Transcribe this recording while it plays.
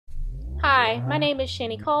Hi, my name is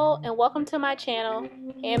Shanycole and welcome to my channel,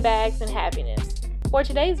 Handbags and Happiness. For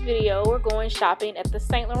today's video, we're going shopping at the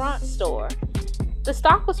St. Laurent store. The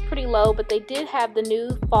stock was pretty low, but they did have the new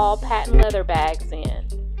fall patent leather bags in.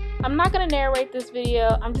 I'm not going to narrate this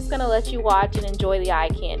video, I'm just going to let you watch and enjoy the eye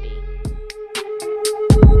candy.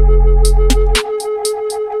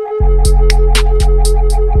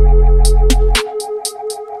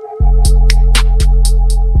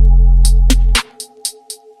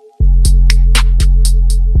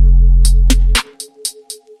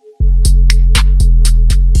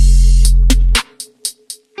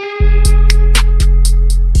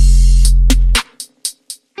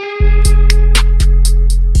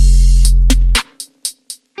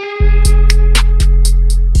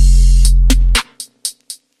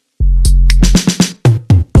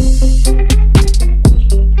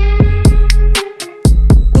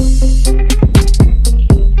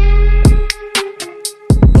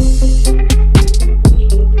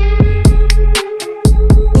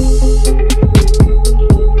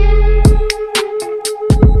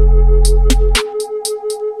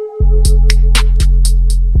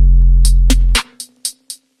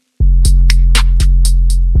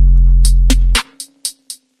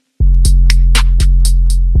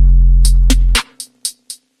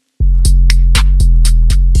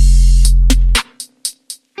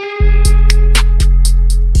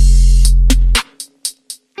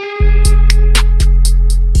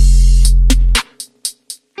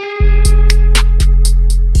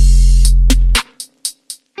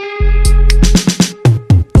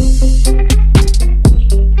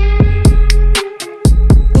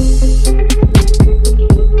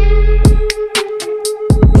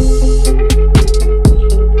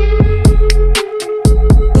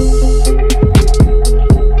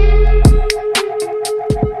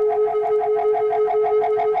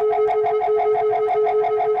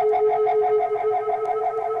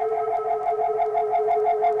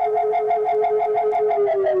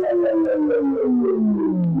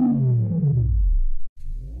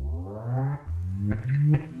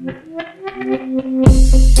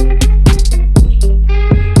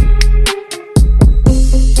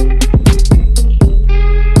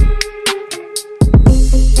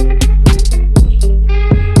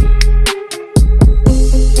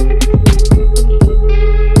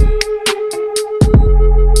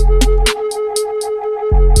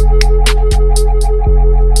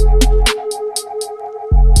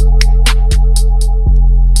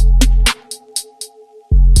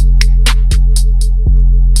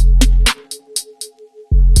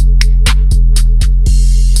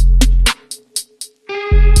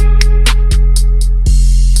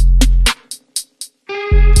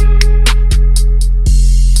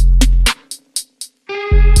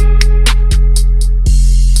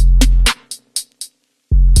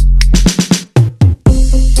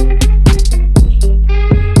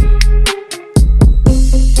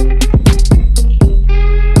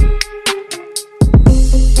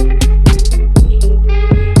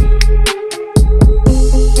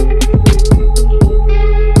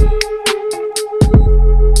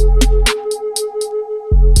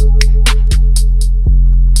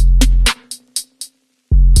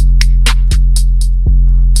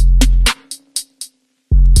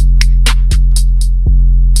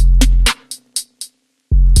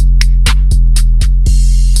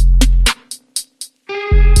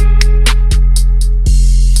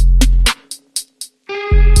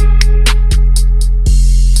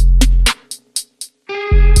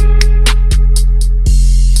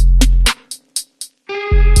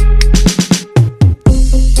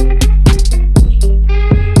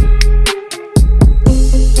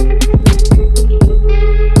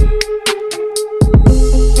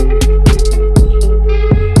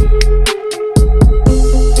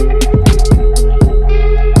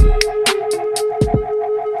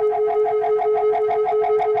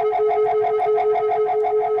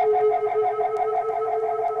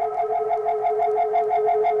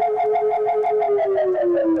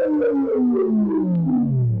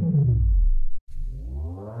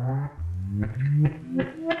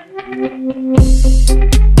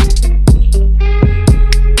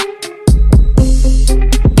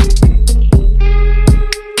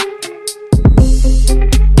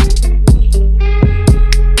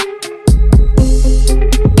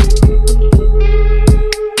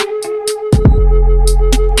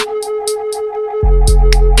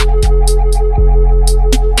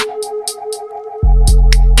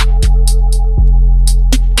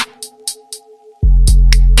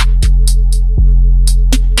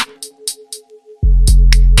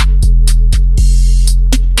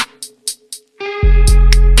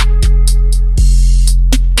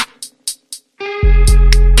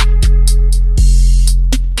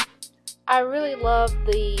 really love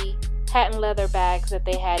the patent leather bags that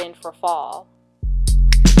they had in for fall.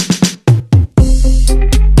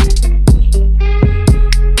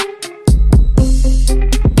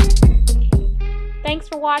 Thanks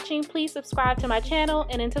for watching. Please subscribe to my channel,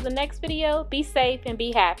 and until the next video, be safe and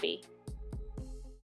be happy.